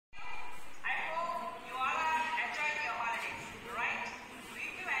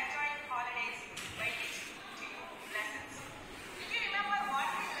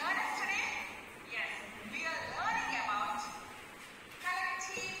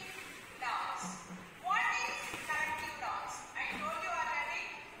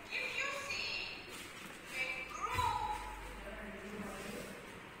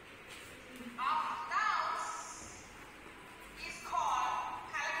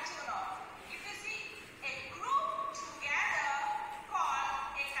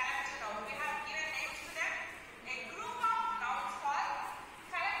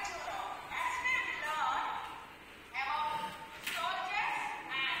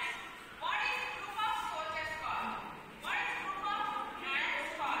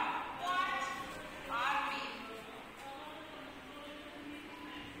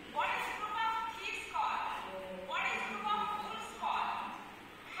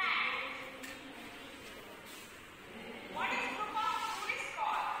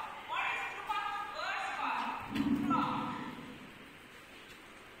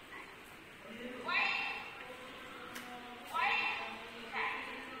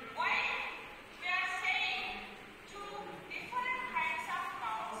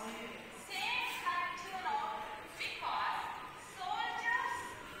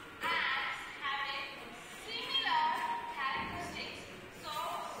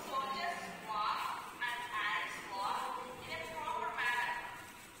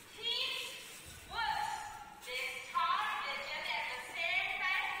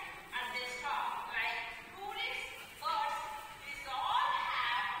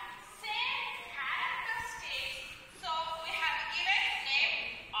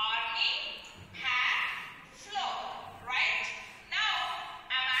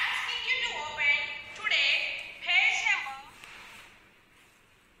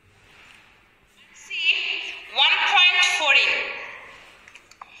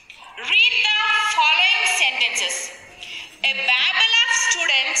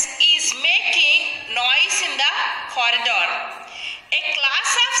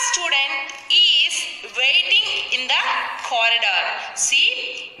corridor.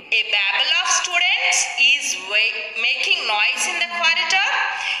 See, a babble of students is making noise in the corridor.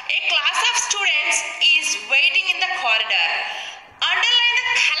 A class of students is waiting in the corridor. Underline the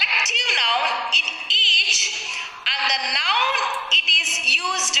collective noun in each and the noun it is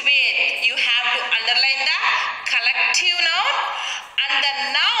used with. You have to underline the collective noun and the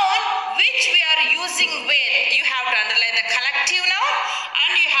noun which we are using with. You have to underline the collective noun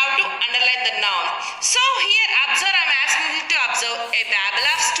and you have to underline the noun. So here observe, I am asking you to observe a babble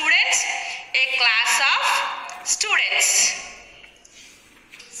of students, a class of students.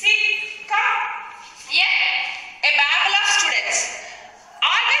 See, come. Yeah, a babble of students.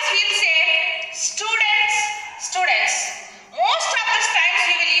 Always we will say students, students. Most of the times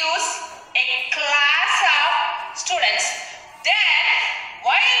we will use a class of students. Then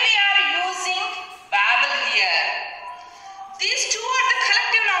why we are using babble here? These two are the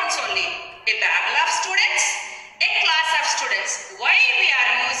collective nouns only. A babble of students, a class of students. Why we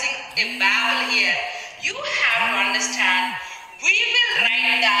are using a babble here? You have to understand. We will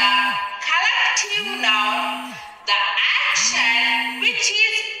write the collective noun, the action which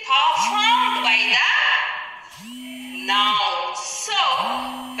is performed by the noun. So,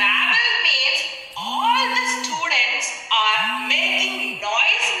 babble means all the students are making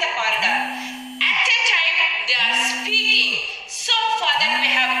noise in the corridor. At a time they are speaking. So, for that we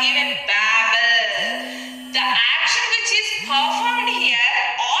have given babble. The action which is performed here,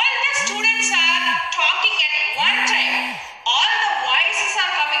 all the students are talking at one time. All the voices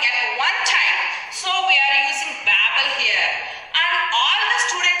are coming at one time. So, we are using babble here. And all the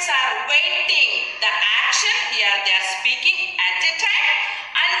students are waiting. The action here they are speaking at a time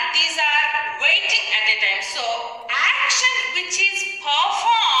and these are waiting at a time. So, action which is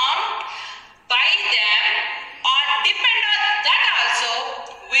performed by them or depend on that also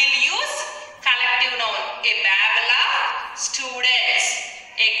will use collective noun. A babble of students,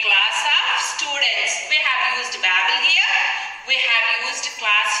 a class of students. We have used babble here, we have used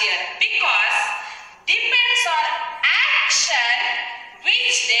class here because depends on action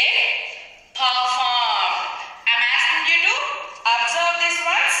which they perform. I am asking you to observe these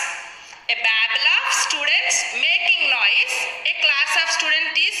ones. A babble of students making noise. A class of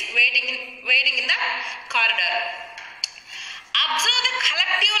students is waiting in the corridor. Observe the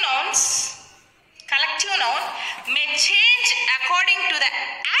collective nouns. Collective noun may change according to the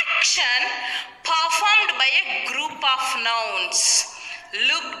action performed by a group of nouns.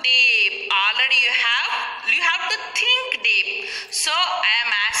 Look deep. Already you have to think deep. So I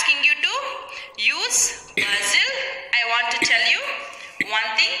am asking you to use puzzle. I want to tell you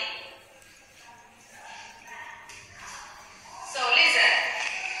one thing. So listen.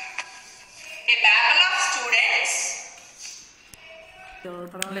 A babble of students.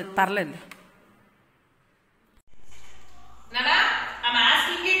 Parallel. Nana, I am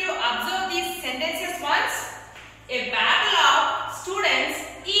asking you to observe these sentences once. A babble of students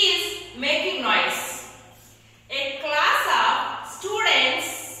is making noise. A class of students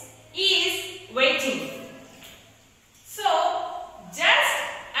is waiting. So, just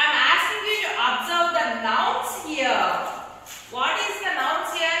I am asking you to observe the nouns here. What is the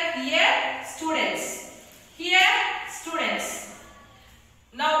nouns here? Here, students. Here, students.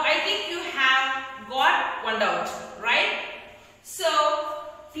 Now, I think you have got one doubt, right? So,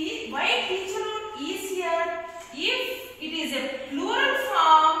 why teacher note is here? If it is a plural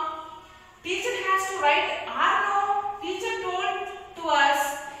form, teacher has to write or no. Teacher told to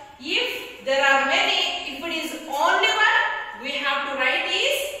us, if there are many, if it is only one, we have to write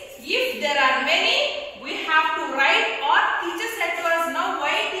is. If there are many, we have to write or. Teacher said to us, now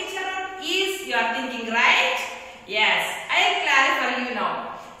why teacher note is? You are thinking, right? Yes, I will clarify you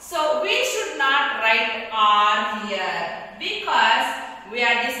now. So, we should not write or here because we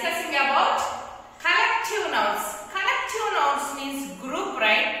are discussing about collective nouns. Collective nouns means group,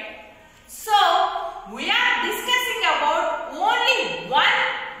 right? So, we are discussing about only one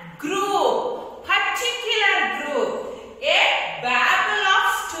group, particular group, a babble of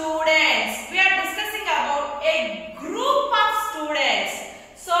students. We are discussing about a group of students.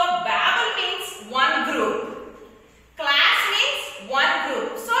 So, babble means one group. Class means one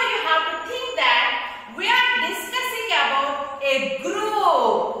group. So, you have to think that we are discussing about a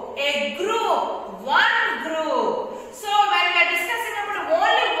group, one group. So, when we are discussing about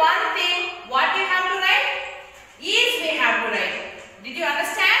only one thing, what you have to write? Is we have to write. Did you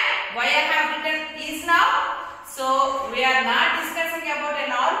understand why I have written is now? So, we are not discussing about a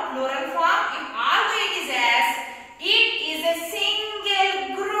noun plural form. If although it is as, it is a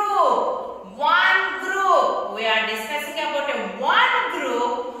single group, one group. We are discussing about a one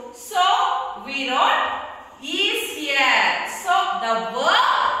group. So, we wrote is here.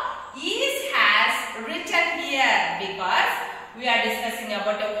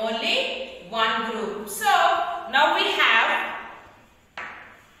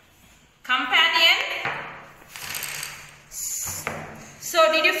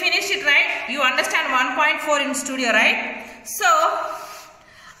 1.4 in studio, right? So,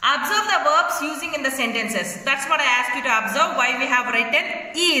 observe the verbs using in the sentences. That's what I asked you to observe. Why we have written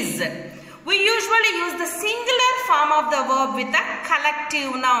is. We usually use the singular form of the verb with the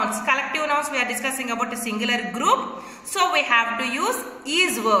collective nouns. Collective nouns, we are discussing about a singular group. So, we have to use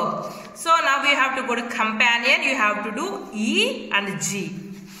is verb. So, now we have to go to companion. You have to do E and G.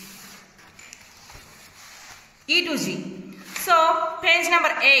 E to G. So, page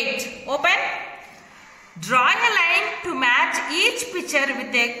number 8. Open. Drawing a line to match each picture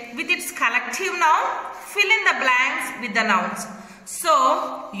with its collective noun. Fill in the blanks with the nouns.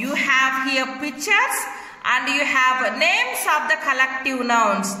 So, you have here pictures and you have names of the collective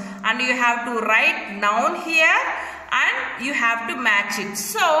nouns. And you have to write noun here and you have to match it.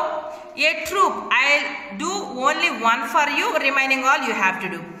 So, a troop. I'll do only one for you. Remaining all you have to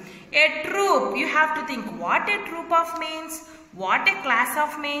do. A troop. You have to think what a troop of means. What a class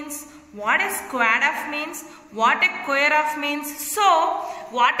of means. What a squad of means, what a choir of means. So,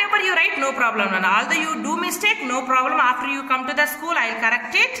 whatever you write, no problem. And although you do mistake, no problem. After you come to the school, I will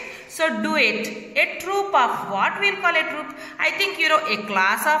correct it. So, do it. A troop of what we will call a troop? I think you know a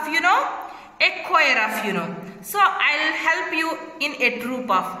class of you know, a choir of you know. So, I will help you in a troop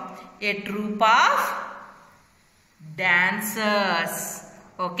of dancers.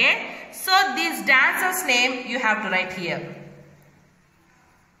 Okay. So, these dancers' name you have to write here.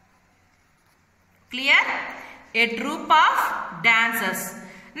 Clear? A troop of dancers.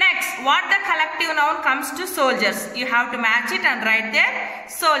 Next, what the collective noun comes to soldiers. You have to match it and write there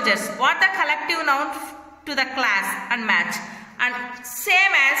soldiers. What the collective noun to the class and match. And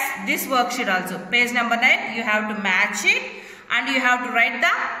same as this worksheet also. Page number 9, you have to match it and you have to write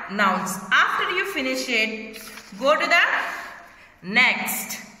the nouns. After you finish it, go to the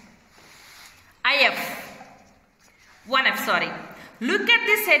next. IF. 1F, sorry. Look at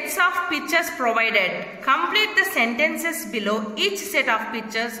the sets of pictures provided. Complete the sentences below each set of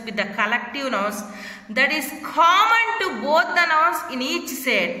pictures with the collective nouns that is common to both the nouns in each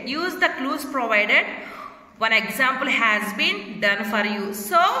set. Use the clues provided. One example has been done for you.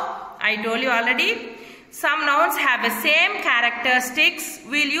 So, I told you already, some nouns have the same characteristics.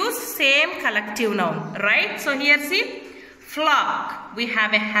 We'll use same collective noun, right? So, here see, flock. We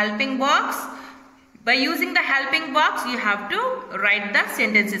have a helping box. By using the helping box, you have to write the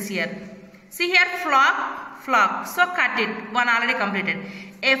sentences here. See here, flock, flock. So, cut it. One already completed.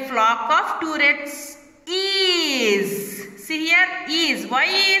 A flock of tourists is. See here, is. Why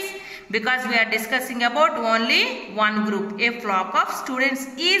is? Because we are discussing about only one group. A flock of students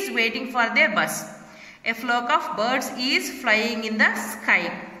is waiting for their bus. A flock of birds is flying in the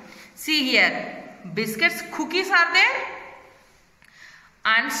sky. See here, biscuits, cookies are there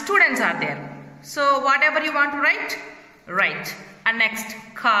and students are there. So, whatever you want to write, write. And next,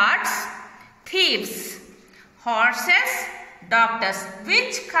 cards, thieves, horses, doctors.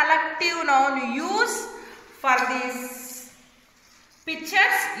 Which collective noun use for these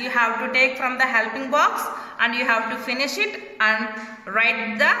pictures? You have to take from the helping box and you have to finish it and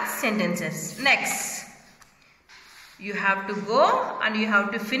write the sentences. Next, you have to go and you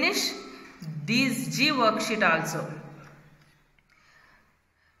have to finish this G worksheet also.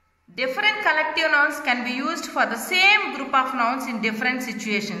 Different collective nouns can be used for the same group of nouns in different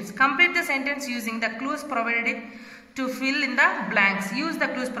situations. Complete the sentence using the clues provided to fill in the blanks. Use the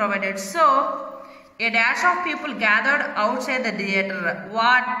clues provided. So, a dash of people gathered outside the theatre.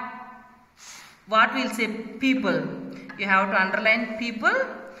 What will say people? You have to underline people.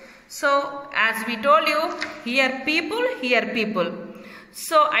 So, as we told you, here people, here people.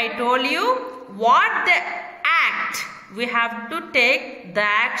 So, I told you what the act. We have to take the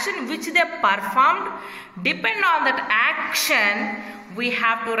action which they performed. Depend on that action, we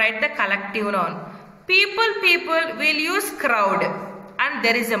have to write the collective noun. People will use crowd and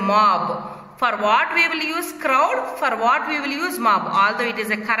there is a mob. For what we will use crowd, for what we will use mob. Although it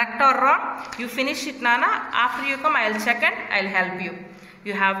is a correct or wrong, you finish it, Nana. After you come, I will check and I will help you.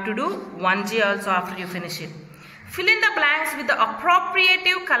 You have to do 1G also after you finish it. Fill in the blanks with the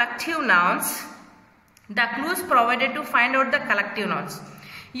appropriative collective nouns. The clues provided to find out the collective nouns.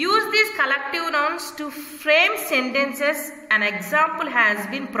 Use these collective nouns to frame sentences. An example has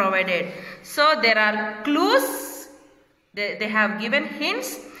been provided. So, there are clues. They have given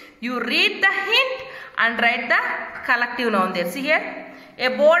hints. You read the hint and write the collective noun there. See here, a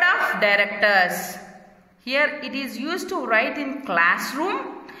board of directors. Here it is used to write in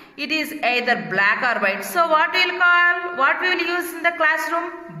classroom. It is either black or white. So what we will use in the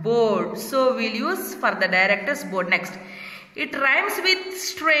classroom? Board. So we will use for the director's board. Next, it rhymes with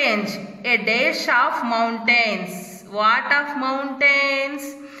strange. A dash of mountains. What of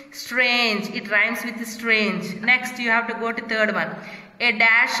mountains? Strange. It rhymes with strange. Next, you have to go to third one. A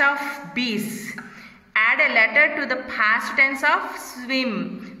dash of bees. Add a letter to the past tense of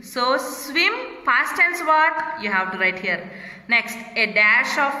swim. So, swim, past tense what? You have to write here. Next, a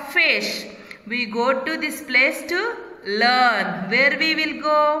dash of fish. We go to this place to learn. Where we will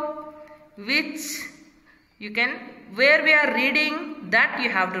go? Where we are reading, that you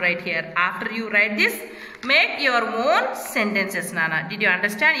have to write here. After you write this, make your own sentences, Nana. Did you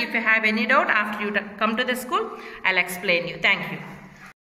understand? If you have any doubt after you come to the school, I'll explain you. Thank you.